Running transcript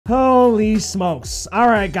Holy smokes. All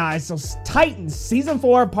right, guys. So Titans season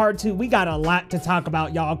 4 part 2. We got a lot to talk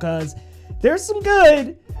about, y'all, because there's some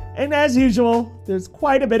good. And as usual, there's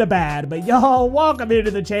quite a bit of bad. But y'all, welcome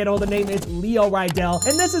into the channel. The name is Leo Rydell,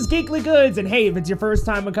 and this is Geekly Goods. And hey, if it's your first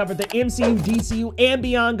time to cover the MCU, DCU, and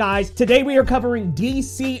beyond, guys, today we are covering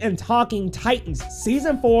DC and Talking Titans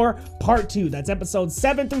Season 4, Part 2. That's episodes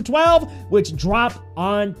 7 through 12, which drop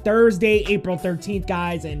on Thursday, April 13th,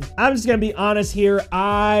 guys. And I'm just gonna be honest here.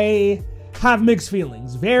 I have mixed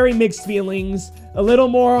feelings, very mixed feelings, a little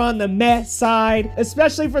more on the meh side,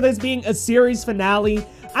 especially for this being a series finale.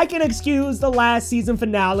 I can excuse the last season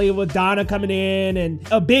finale with Donna coming in and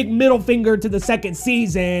a big middle finger to the second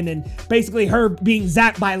season and basically her being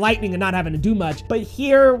zapped by lightning and not having to do much. But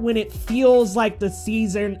here, when it feels like the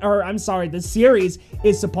season, or I'm sorry, the series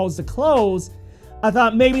is supposed to close, I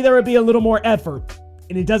thought maybe there would be a little more effort.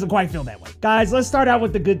 And it doesn't quite feel that way. Guys, let's start out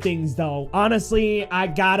with the good things though. Honestly, I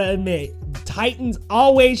gotta admit, Titans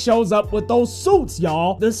always shows up with those suits,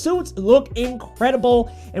 y'all. The suits look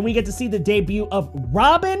incredible, and we get to see the debut of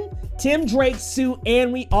Robin, Tim Drake's suit,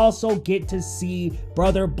 and we also get to see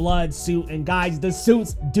Brother Blood's suit. And guys, the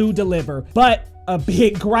suits do deliver. But a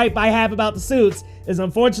big gripe I have about the suits is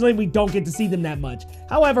unfortunately we don't get to see them that much.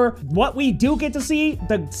 However, what we do get to see,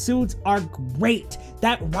 the suits are great.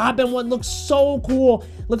 That Robin one looks so cool.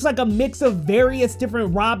 Looks like a mix of various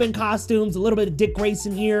different Robin costumes, a little bit of Dick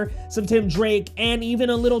Grayson here, some Tim Drake, and even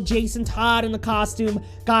a little Jason Todd in the costume.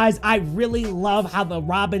 Guys, I really love how the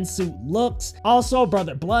Robin suit looks. Also,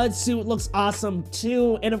 Brother Blood's suit looks awesome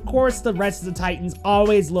too. And of course, the rest of the Titans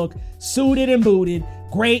always look suited and booted,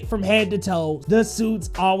 great from head to toe. The suits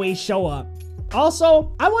always show up.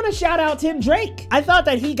 Also, I want to shout out Tim Drake. I thought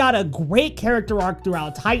that he got a great character arc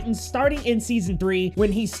throughout Titans, starting in season 3 when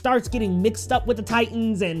he starts getting mixed up with the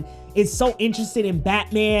Titans and is so interested in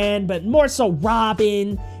Batman, but more so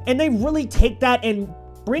Robin. And they really take that and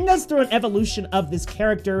bring us through an evolution of this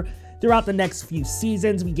character throughout the next few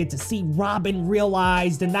seasons. We get to see Robin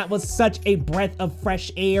realized, and that was such a breath of fresh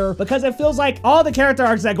air because it feels like all the character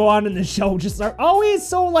arcs that go on in the show just are always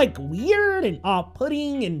so like weird and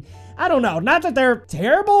off-putting, and I don't know, not that they're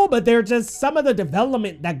terrible, but they're just, some of the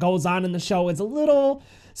development that goes on in the show is a little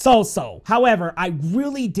so-so. However, I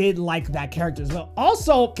really did like that character as well.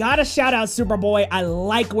 Also, gotta shout out Superboy. I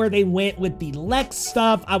like where they went with the Lex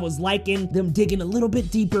stuff. I was liking them digging a little bit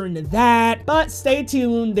deeper into that, but stay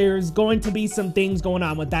tuned. There's going to be some things going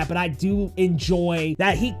on with that, but I do enjoy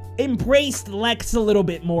that he embraced Lex a little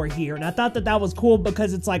bit more here. And I thought that that was cool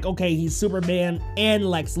because it's like, okay, he's Superman and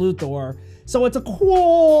Lex Luthor. So it's a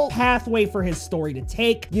cool pathway for his story to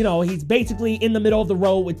take. You know, he's basically in the middle of the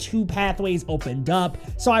road with two pathways opened up.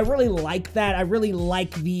 So I really like that. I really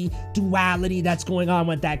like the duality that's going on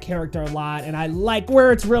with that character a lot. And I like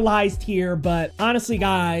where it's realized here. But honestly,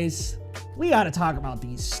 guys, we gotta talk about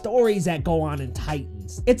these stories that go on in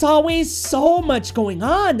Titans. It's always so much going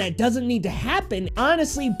on that doesn't need to happen.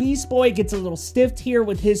 Honestly, Beast Boy gets a little stiffed here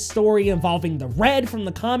with his story involving the Red from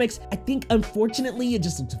the comics. I think, unfortunately, it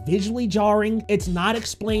just looks visually jarring. It's not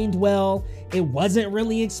explained well. It wasn't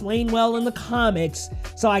really explained well in the comics,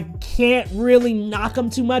 so I can't really knock them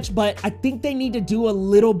too much, but I think they need to do a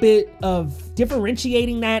little bit of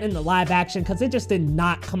differentiating that in the live action because it just did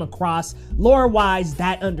not come across lore-wise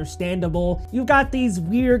that understandable. You've got these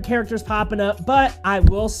weird characters popping up, but I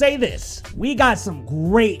will say this, we got some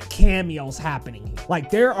great cameos happening here. Like,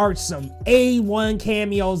 there are some A1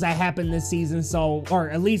 cameos that happen this season, so, or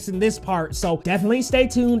at least in this part, so definitely stay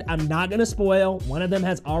tuned. I'm not gonna spoil. One of them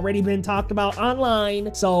has already been talked about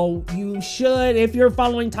online, so you should, if you're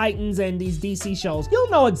following Titans and these DC shows, you'll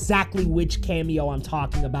know exactly which cameo I'm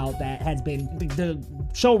talking about that has been, the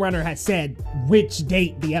showrunner has said which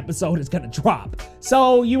date the episode is gonna drop.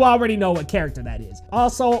 So you already know what character that is.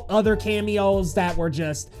 Also, other cameos that were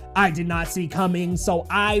just, I did not see coming. So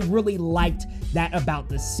I really liked that about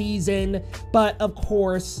the season. But of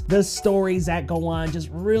course, the stories that go on just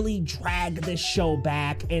really drag this show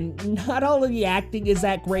back. And not all of the acting is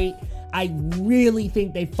that great. I really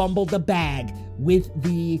think they fumbled the bag with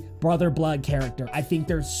the Brother Blood character. I think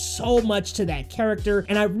there's so much to that character,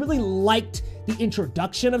 and I really liked the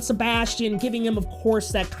introduction of Sebastian, giving him, of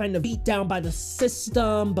course, that kind of beat down by the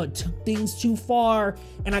system, but took things too far.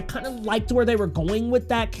 And I kind of liked where they were going with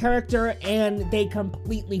that character, and they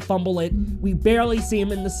completely fumble it. We barely see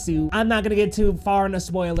him in the suit. I'm not gonna get too far into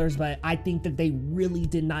spoilers, but I think that they really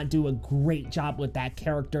did not do a great job with that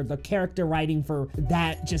character. The character writing for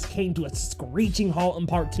that just came to a screeching halt in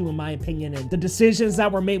part 2, in my opinion, and the decisions that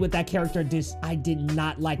were made with that character, I did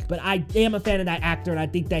not like. But I am a fan of that actor, and I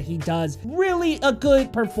think that he does really a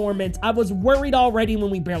good performance. I was worried already when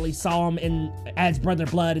we barely saw him as Brother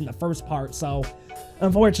Blood in the first part, so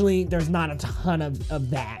unfortunately, there's not a ton of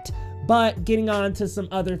that. But getting on to some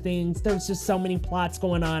other things, there's just so many plots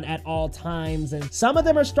going on at all times, and some of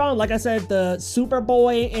them are strong. Like I said, the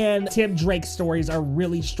Superboy and Tim Drake stories are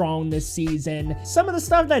really strong this season. Some of the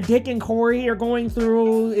stuff that Dick and Corey are going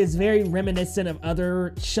through is very reminiscent of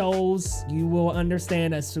other shows. You will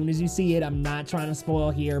understand as soon as you see it. I'm not trying to spoil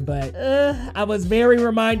here, but I was very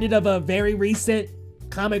reminded of a very recent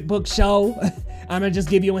comic book show. I'm gonna just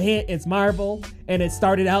give you a hint. It's Marvel, and it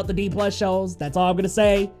started out the D+ shows. That's all I'm gonna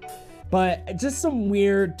say. But just some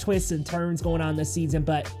weird twists and turns going on this season.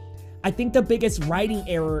 But I think the biggest writing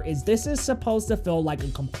error is this is supposed to feel like a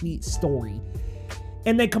complete story.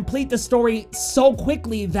 And they complete the story so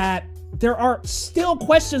quickly that there are still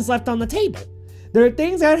questions left on the table. There are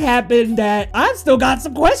things that happen that I've still got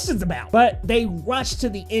some questions about, but they rush to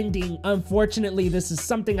the ending. Unfortunately, this is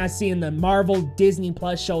something I see in the Marvel Disney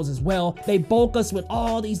Plus shows as well. They bulk us with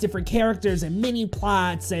all these different characters and mini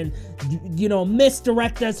plots and, you know,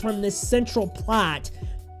 misdirect us from this central plot.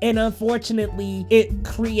 And unfortunately, it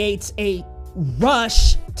creates a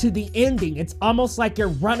rush to the ending. It's almost like you're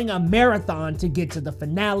running a marathon to get to the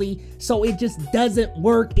finale, so it just doesn't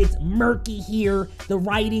work. It's murky here. The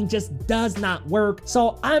writing just does not work.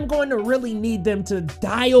 So I'm going to really need them to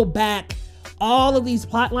dial back all of these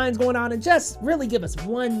plot lines going on and just really give us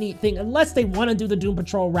one neat thing, unless they want to do the Doom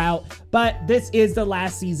Patrol route. But this is the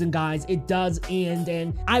last season, guys. It does end,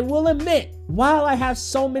 and I will admit, while I have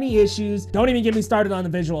so many issues, don't even get me started on the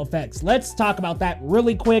visual effects. Let's talk about that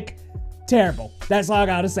really quick. Terrible. That's all I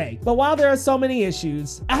gotta say. But while there are so many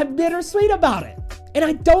issues, I'm bittersweet about it. And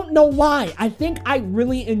I don't know why. I think I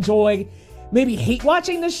really enjoy, maybe hate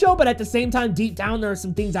watching this show, but at the same time, deep down, there are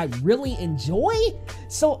some things I really enjoy.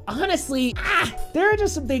 So honestly, there are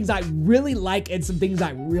just some things I really like and some things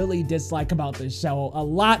I really dislike about this show. A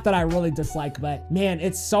lot that I really dislike, but man,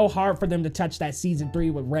 it's so hard for them to touch that season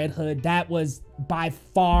 3 with Red Hood. That was by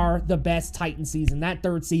far the best Titan season. That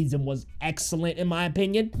third season was excellent in my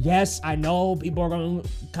opinion. Yes, I know people are gonna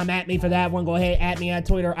come at me for that one. Go ahead, at me at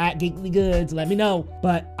Twitter, at Geekly Goods, let me know.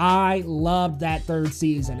 But I loved that third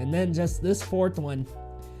season. And then just this fourth one,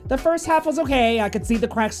 the first half was okay. I could see the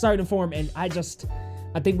cracks starting to form, and I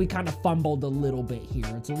think we kind of fumbled a little bit here.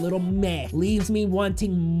 It's a little meh. Leaves me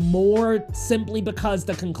wanting more simply because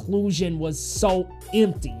the conclusion was so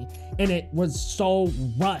empty and it was so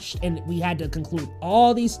rushed, and we had to conclude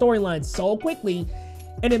all these storylines so quickly,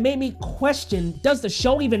 and it made me question, does the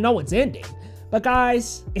show even know it's ending? But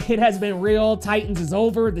guys, it has been real. Titans is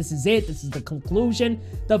over. This is it. This is the conclusion,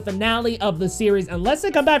 the finale of the series, unless they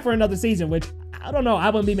come back for another season, which I don't know, I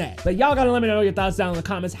wouldn't be mad. But y'all gotta let me know your thoughts down in the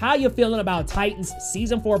comments. How you feeling about Titans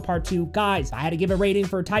Season 4 Part 2? Guys, if I had to give a rating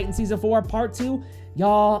for Titans Season 4 Part 2,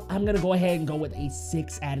 y'all, I'm gonna go ahead and go with a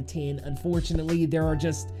 6 out of 10. Unfortunately, there are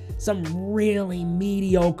just some really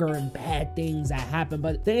mediocre and bad things that happen,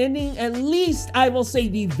 but the ending, at least I will say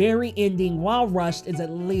the very ending, while rushed, is at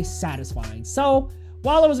least satisfying. So,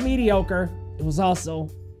 while it was mediocre, it was also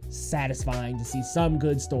satisfying to see some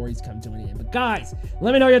good stories come to an end. But guys,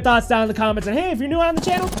 let me know your thoughts down in the comments, and hey, if you're new on the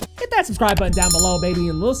channel, hit that subscribe button down below, baby,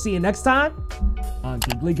 and we'll see you next time on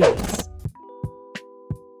Geekly Goods.